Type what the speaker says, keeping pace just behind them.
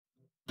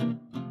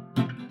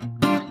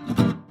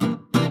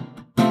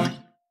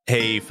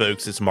Hey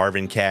folks, it's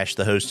Marvin Cash,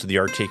 the host of The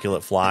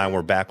Articulate Fly, and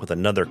we're back with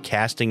another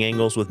Casting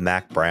Angles with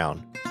Mac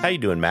Brown. How you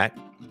doing, Mac?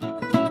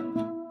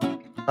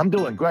 I'm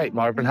doing great,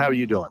 Marvin. How are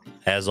you doing?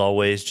 As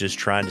always, just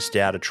trying to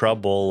stay out of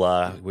trouble.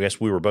 I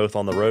guess we were both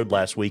on the road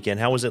last weekend.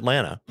 How was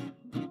Atlanta?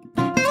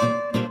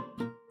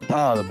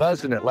 Oh, the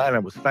buzz in Atlanta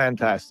was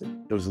fantastic.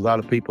 There was a lot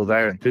of people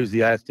there,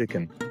 enthusiastic,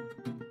 and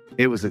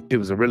it was a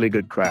really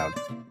good crowd.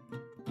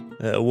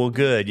 Well,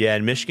 good. Yeah,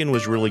 and Michigan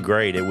was really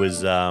great. It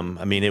was,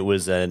 it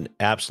was an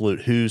absolute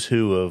who's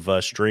who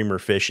of streamer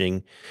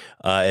fishing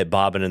at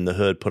Bobbin in the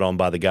Hood, put on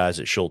by the guys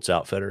at Schultz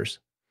Outfitters.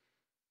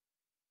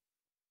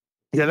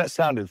 Yeah, that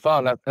sounded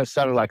fun. That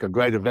sounded like a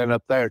great event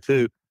up there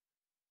too.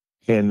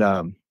 And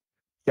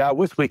yeah, I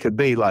wish we could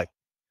be like,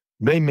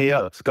 beam me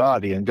up,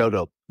 Scotty, and go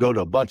to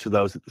a bunch of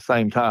those at the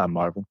same time,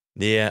 Marvin.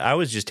 Yeah, I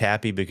was just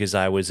happy because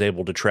I was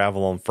able to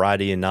travel on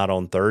Friday and not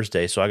on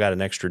Thursday. So I got an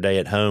extra day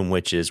at home,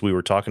 which is we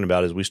were talking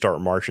about as we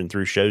start marching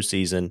through show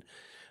season.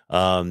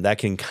 That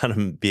can kind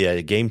of be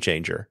a game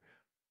changer.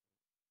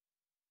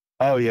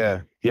 Oh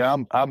yeah. Yeah,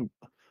 I'm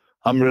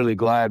really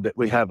glad that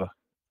we have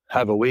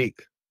a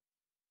week,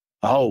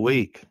 a whole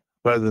week,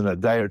 rather than a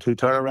day or two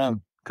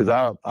turnaround.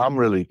 Because I'm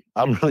really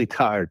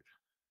tired.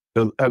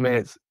 I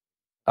mean,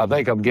 I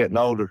think I'm getting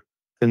older.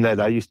 In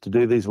that I used to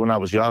do these when I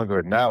was younger,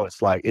 and now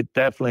it's like it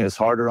definitely is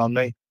harder on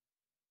me.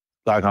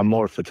 Like I'm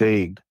more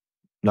fatigued,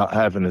 not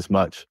having as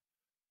much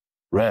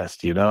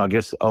rest. I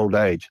guess old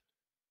age.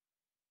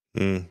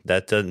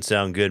 That doesn't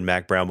sound good,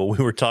 Mac Brown. But we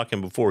were talking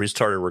before we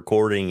started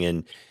recording,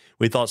 and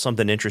we thought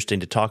something interesting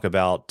to talk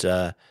about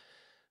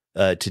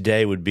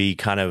today would be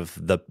kind of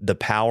the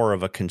power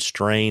of a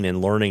constraint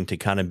and learning to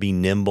kind of be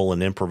nimble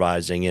and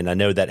improvising. And I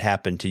know that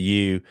happened to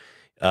you.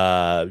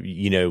 I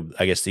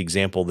guess the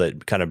example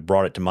that kind of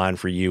brought it to mind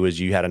for you is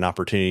you had an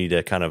opportunity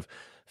to kind of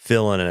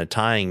fill in a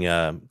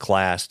tying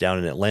class down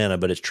in Atlanta,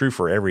 but it's true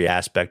for every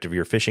aspect of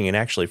your fishing and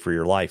actually for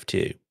your life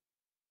too.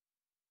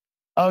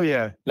 Oh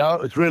yeah, no,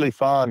 it was really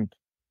fun.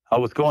 I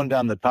was going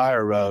down the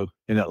tire row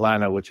in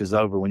Atlanta, which is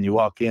over when you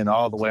walk in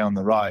all the way on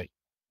the right,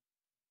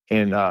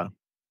 and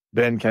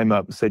Ben came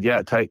up and said,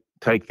 "Yeah,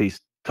 take these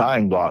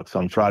tying blocks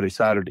on Friday,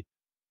 Saturday,"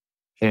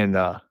 and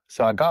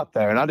so I got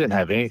there and I didn't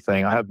have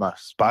anything. I had my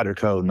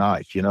Spyderco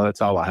knife,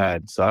 that's all I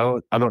had. So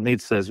I don't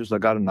need scissors. I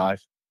got a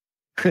knife.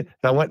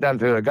 I went down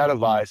there, I got a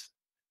vise,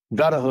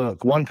 got a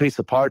hook, one piece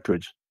of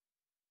partridge.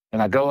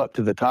 And I go up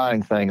to the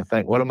tying thing and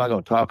think, what am I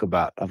going to talk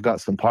about? I've got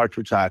some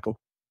partridge hackle.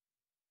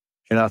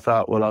 And I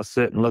thought, well, I'll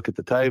sit and look at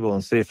the table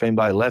and see if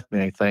anybody left me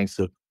anything.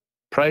 So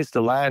praised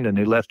to Landon,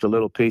 he left a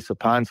little piece of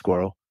pine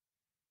squirrel,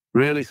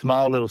 really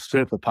small little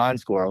strip of pine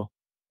squirrel.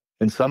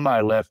 And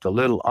somebody left a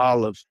little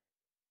olive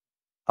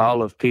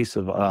piece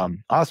of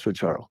ostrich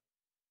herl.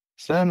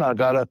 So then I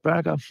got up there,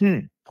 I go,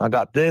 I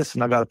got this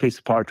and I got a piece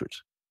of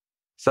partridge.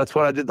 So that's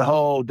what I did the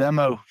whole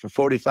demo for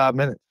 45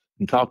 minutes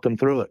and talked them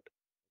through it.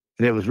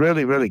 And it was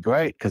really, really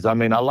great because, I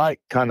like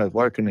kind of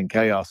working in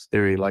chaos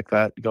theory like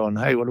that, going,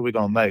 hey, what are we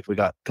going to make? We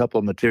got a couple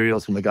of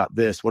materials and we got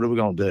this. What are we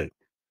going to do?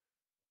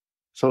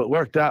 So it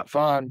worked out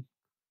fine.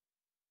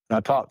 And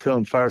I talked to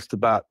him first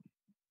about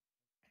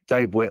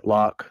Dave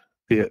Whitlock,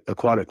 the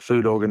aquatic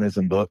food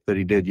organism book that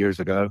he did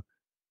years ago.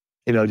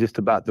 Just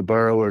about the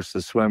burrowers,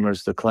 the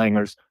swimmers, the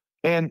clingers.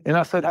 And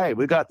I said, hey,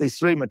 we got these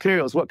three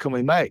materials. What can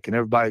we make? And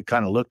everybody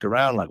kind of looked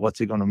around like, what's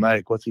he going to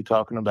make? What's he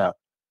talking about?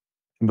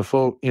 And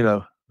before, we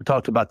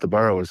talked about the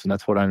burrowers, and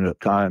that's what I ended up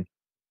tying.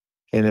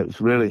 And it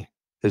was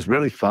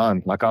really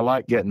fun. Like I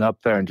like getting up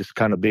there and just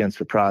kind of being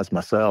surprised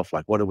myself.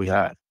 Like, what do we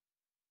have?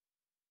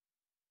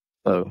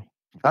 So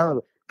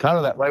kind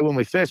of that way when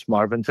we fish,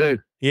 Marvin, too.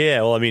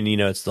 Yeah, well,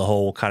 it's the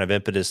whole kind of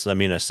impetus.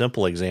 A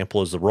simple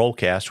example is the roll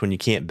cast when you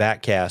can't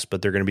back cast,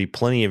 but there are going to be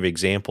plenty of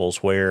examples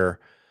where,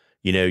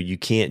 you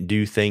can't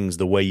do things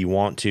the way you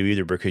want to,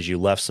 either because you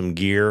left some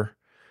gear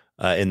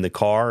in the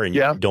car and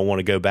you don't want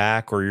to go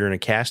back, or you're in a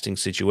casting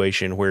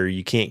situation where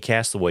you can't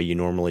cast the way you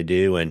normally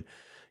do. And,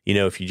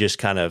 if you just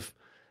kind of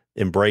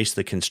embrace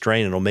the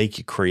constraint, it'll make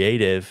you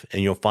creative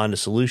and you'll find a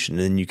solution.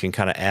 And then you can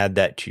kind of add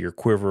that to your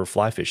quiver of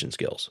fly fishing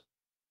skills.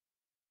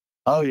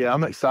 Oh, yeah,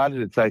 I'm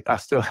excited to I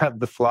still have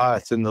the fly.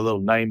 It's in the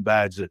little name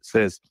badge that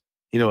says,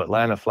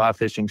 Atlanta Fly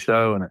Fishing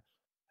Show. And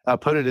I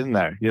put it in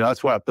there.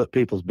 That's where I put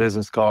people's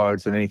business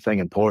cards and anything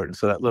important.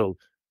 So that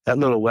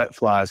little wet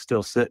fly is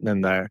still sitting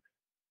in there.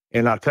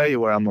 And I'll tell you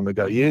where I'm going to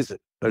go use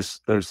it.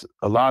 There's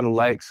a lot of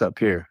lakes up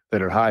here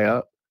that are high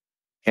up.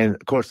 And,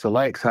 of course, the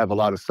lakes have a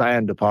lot of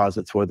sand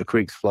deposits where the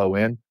creeks flow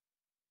in.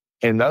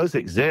 And those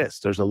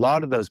exist. There's a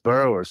lot of those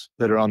burrowers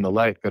that are on the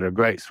lake that are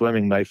great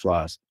swimming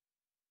mayflies.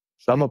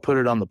 So I'm going to put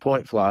it on the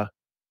point fly,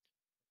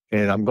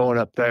 and I'm going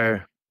up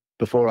there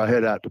before I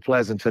head out to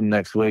Pleasanton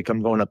next week.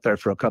 I'm going up there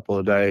for a couple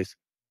of days,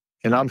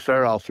 and I'm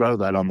sure I'll throw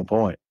that on the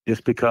point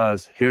just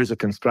because here's a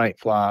constraint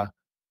fly.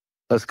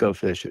 Let's go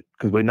fish it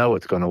because we know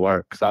it's going to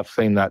work because I've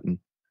seen that in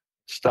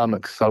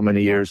stomachs so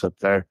many years up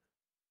there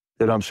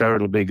that I'm sure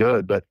it'll be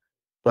good. But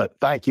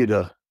thank you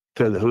to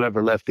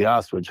whoever left the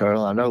ostrich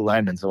herl. I know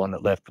Landon's the one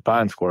that left the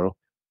pine squirrel.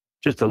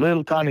 Just a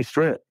little tiny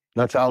strip.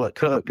 That's all it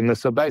took. And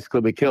so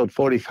basically we killed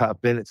 45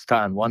 minutes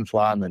tying one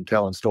fly and then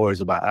telling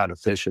stories about how to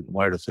fish it and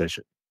where to fish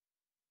it.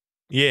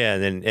 Yeah,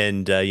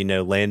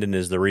 Landon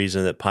is the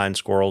reason that pine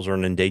squirrels are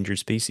an endangered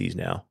species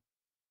now.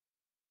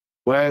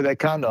 Well, they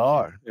kind of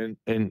are.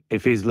 And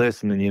if he's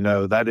listening,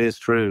 that is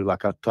true.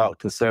 Like I've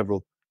talked to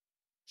several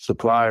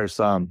suppliers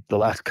the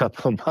last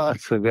couple of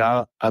months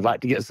ago. I'd like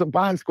to get some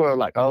pine squirrel.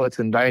 Like, oh, it's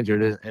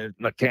endangered and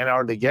I can't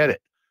hardly get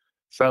it.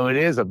 So it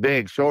is a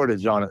big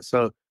shortage on it.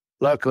 So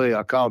luckily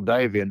I called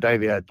Davey and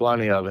Davey had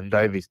plenty of it and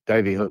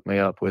Davey hooked me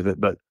up with it.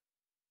 But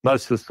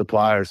most of the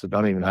suppliers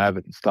don't even have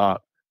it in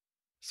stock.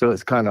 So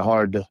it's kind of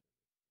hard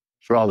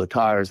for all the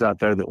tires out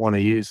there that want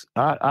to use.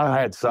 I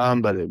had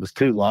some, but it was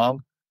too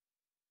long.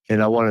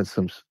 And I wanted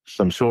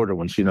some shorter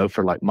ones,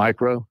 for like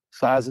micro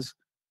sizes.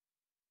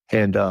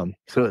 And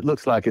so it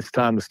looks like it's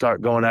time to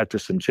start going after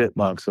some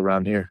chipmunks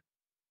around here.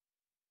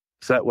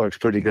 So that works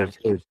pretty good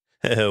too.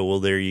 Well,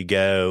 there you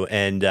go.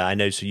 And I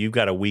know, so you've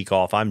got a week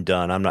off. I'm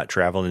done. I'm not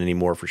traveling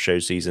anymore for show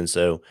season.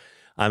 So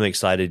I'm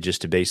excited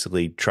just to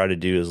basically try to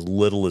do as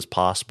little as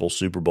possible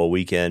Super Bowl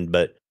weekend.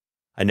 But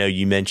I know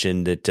you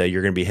mentioned that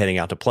you're going to be heading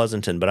out to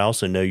Pleasanton, but I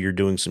also know you're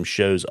doing some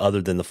shows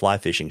other than the fly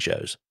fishing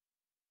shows.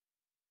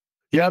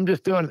 Yeah, I'm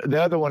just doing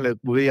the other one that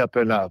will be up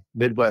in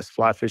Midwest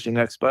Fly Fishing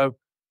Expo.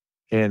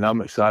 And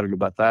I'm excited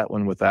about that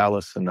one with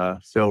Alice and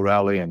Phil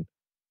Rowley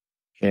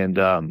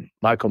and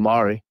Michael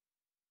Mari.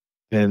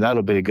 And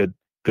that'll be a good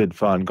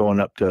fun going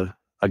up to,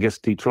 I guess,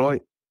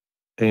 Detroit.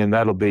 And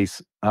that'll be,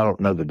 I don't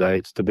know the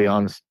dates, to be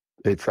honest.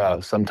 It's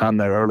sometime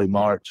there early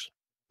March,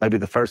 maybe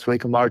the first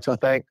week of March, I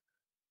think.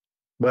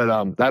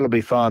 But that'll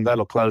be fun.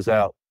 That'll close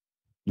out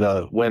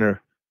the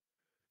winter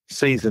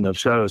season of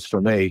shows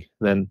for me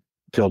then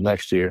till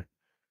next year.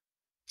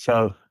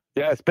 So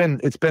yeah,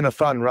 it's been a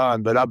fun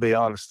run, but I'll be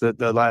honest,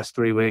 the last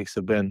 3 weeks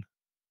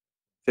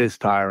is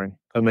tiring.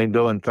 I mean,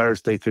 doing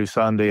Thursday through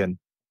Sunday, and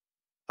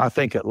I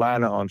think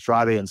Atlanta on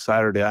Friday and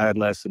Saturday, I had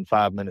less than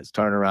 5 minutes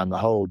turnaround the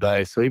whole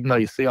day. So even though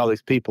you see all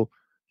these people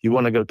you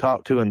want to go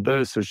talk to and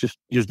boost,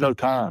 there's no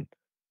time.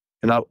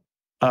 And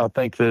I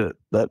think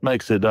that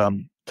makes it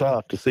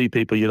tough to see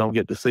people you don't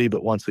get to see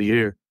but once a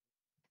year.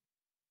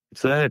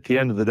 So then at the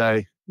end of the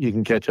day, you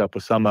can catch up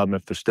with some of them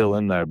if they're still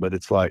in there. But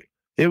it's like,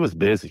 it was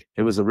busy.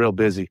 It was a real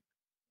busy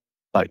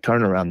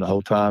turnaround the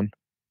whole time.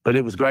 But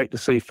it was great to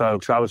see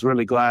folks. I was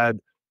really glad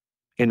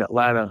in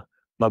Atlanta.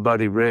 My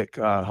buddy Rick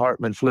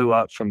Hartman flew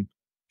up from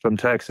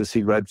Texas.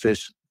 He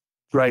redfished,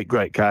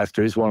 great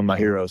caster. He's one of my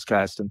heroes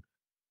casting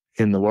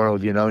in the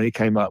world, and he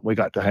came up. We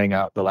got to hang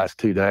out the last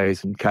 2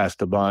 days and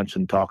cast a bunch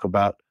and talk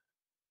about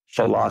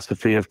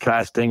philosophy of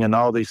casting and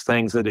all these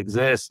things that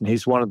exist. And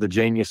he's one of the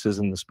geniuses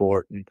in the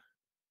sport. And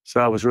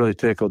so I was really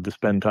tickled to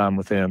spend time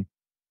with him.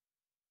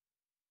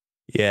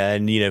 Yeah,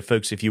 and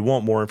folks, if you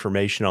want more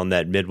information on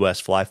that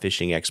Midwest Fly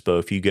Fishing Expo,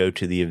 if you go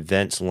to the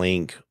events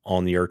link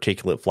on the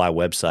Articulate Fly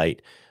website,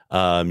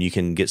 you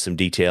can get some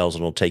details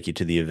and it'll take you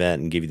to the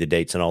event and give you the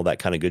dates and all that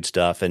kind of good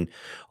stuff. And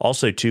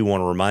also, too,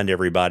 want to remind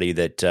everybody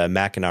that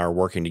Mac and I are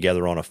working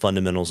together on a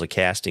Fundamentals of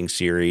Casting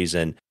series,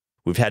 and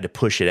we've had to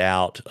push it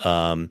out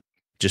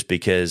just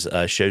because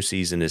show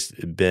season has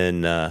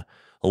been a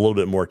little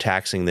bit more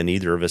taxing than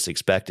either of us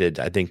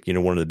expected. I think,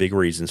 one of the big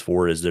reasons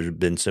for it is there's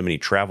been so many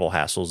travel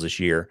hassles this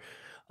year.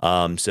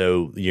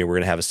 So, we're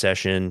going to have a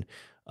session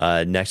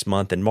next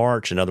month in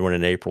March, another one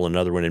in April,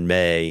 another one in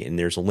May, and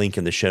there's a link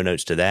in the show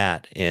notes to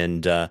that.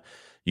 And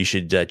you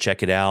should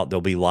check it out. They'll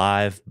be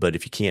live, but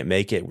if you can't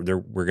make it,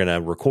 we're going to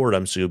record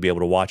them so you'll be able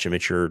to watch them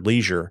at your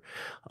leisure.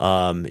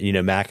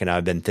 Mac and I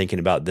have been thinking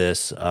about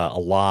this a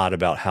lot,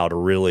 about how to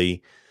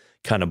really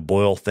kind of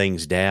boil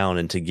things down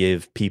and to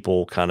give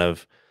people kind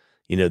of,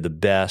 the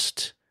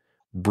best,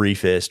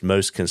 briefest,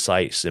 most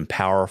concise and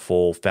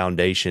powerful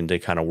foundation to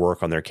kind of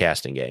work on their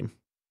casting game.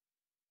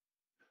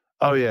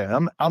 Oh yeah,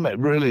 I'm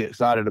really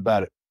excited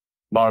about it,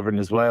 Marvin,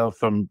 as well.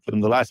 From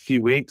the last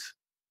few weeks,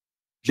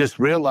 just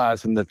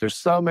realizing that there's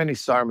so many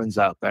sermons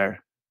out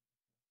there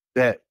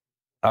that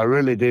I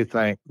really do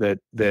think that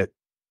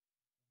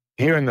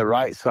hearing the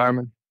right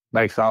sermon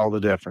makes all the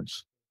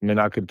difference. I mean,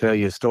 I could tell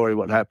you a story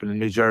what happened in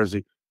New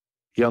Jersey.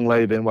 A young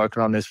lady been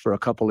working on this for a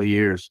couple of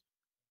years,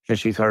 and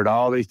she's heard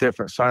all these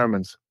different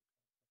sermons,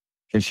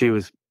 and she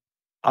was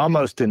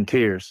almost in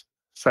tears,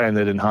 saying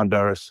that in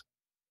Honduras,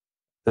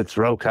 that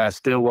Rocast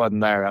still wasn't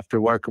there after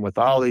working with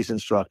all these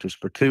instructors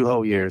for 2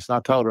 whole years. And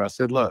I told her, I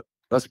said, look,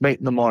 let's meet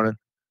in the morning.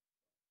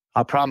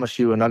 I promise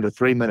you in under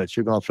 3 minutes,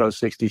 you're going to throw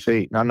 60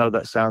 feet. And I know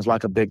that sounds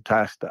like a big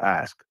task to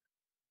ask.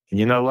 And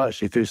you know what?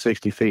 She threw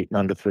 60 feet in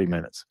under 3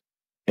 minutes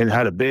and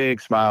had a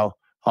big smile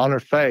on her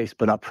face.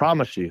 But I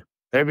promise you,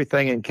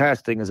 everything in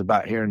casting is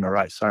about hearing the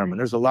right sermon.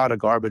 There's a lot of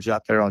garbage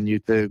out there on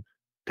YouTube,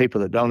 people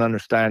that don't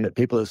understand it,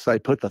 people that say,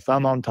 put the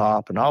thumb on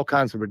top and all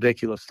kinds of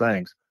ridiculous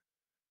things.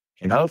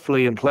 And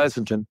hopefully in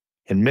Pleasanton,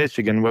 in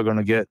Michigan, we're going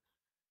to get,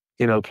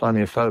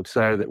 plenty of folks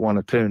there that want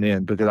to tune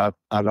in, because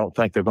I don't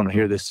think they're going to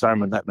hear this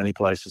sermon that many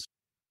places.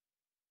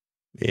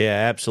 Yeah,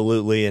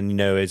 absolutely. And,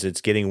 as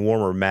it's getting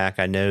warmer, Mac,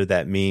 I know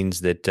that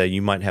means that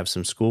you might have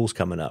some schools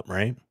coming up,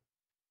 right?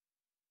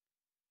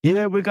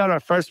 Yeah, we got our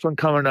first one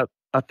coming up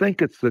I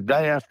think it's the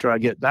day after I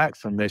get back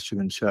from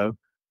Michigan show,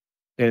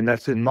 and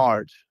that's in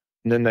March.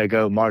 And then they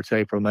go March,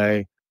 April,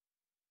 May,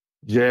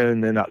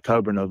 June, then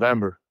October,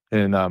 November.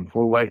 And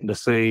we're waiting to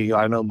see.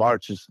 I know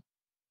March is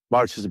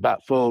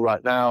about full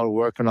right now. We're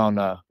working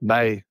on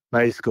May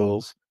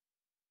schools,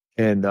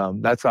 and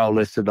that's all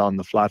listed on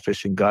the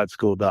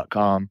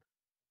flyfishingguideschool.com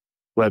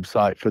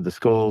website for the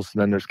schools.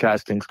 And then there's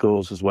casting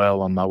schools as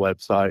well on my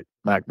website,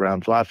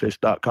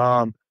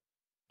 macbrownflyfish.com.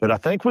 But I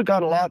think we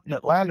got a lot in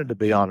Atlanta, to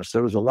be honest.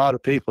 There was a lot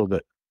of people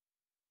that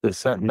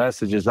sent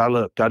messages. I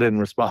didn't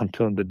respond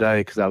to them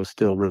today because I was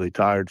still really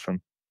tired from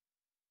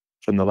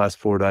the last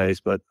 4 days.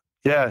 But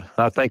yeah,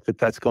 I think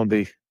that's going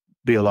to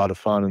be a lot of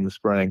fun in the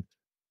spring.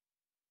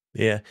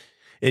 Yeah.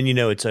 And,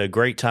 it's a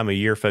great time of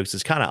year, folks.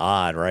 It's kind of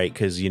odd, right?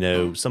 Because,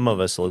 some of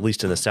us, at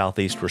least in the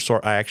Southeast,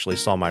 I actually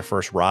saw my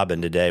first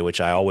robin today, which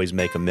I always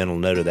make a mental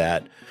note of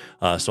that.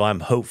 So I'm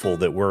hopeful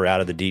that we're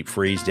out of the deep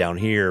freeze down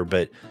here.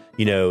 But,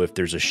 if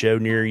there's a show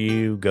near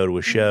you, go to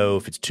a show.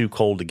 If it's too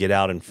cold to get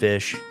out and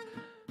fish,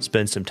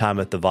 spend some time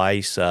at the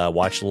Vice,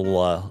 watch a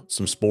little,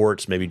 some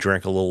sports, maybe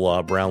drink a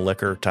little brown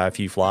liquor, tie a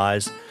few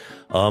flies.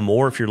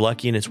 Or if you're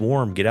lucky and it's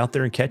warm, get out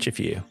there and catch a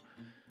few.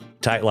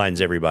 Tight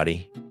lines,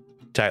 everybody.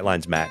 Tight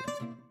lines, Mac.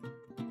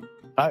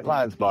 Tight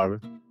lines,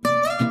 Marvin.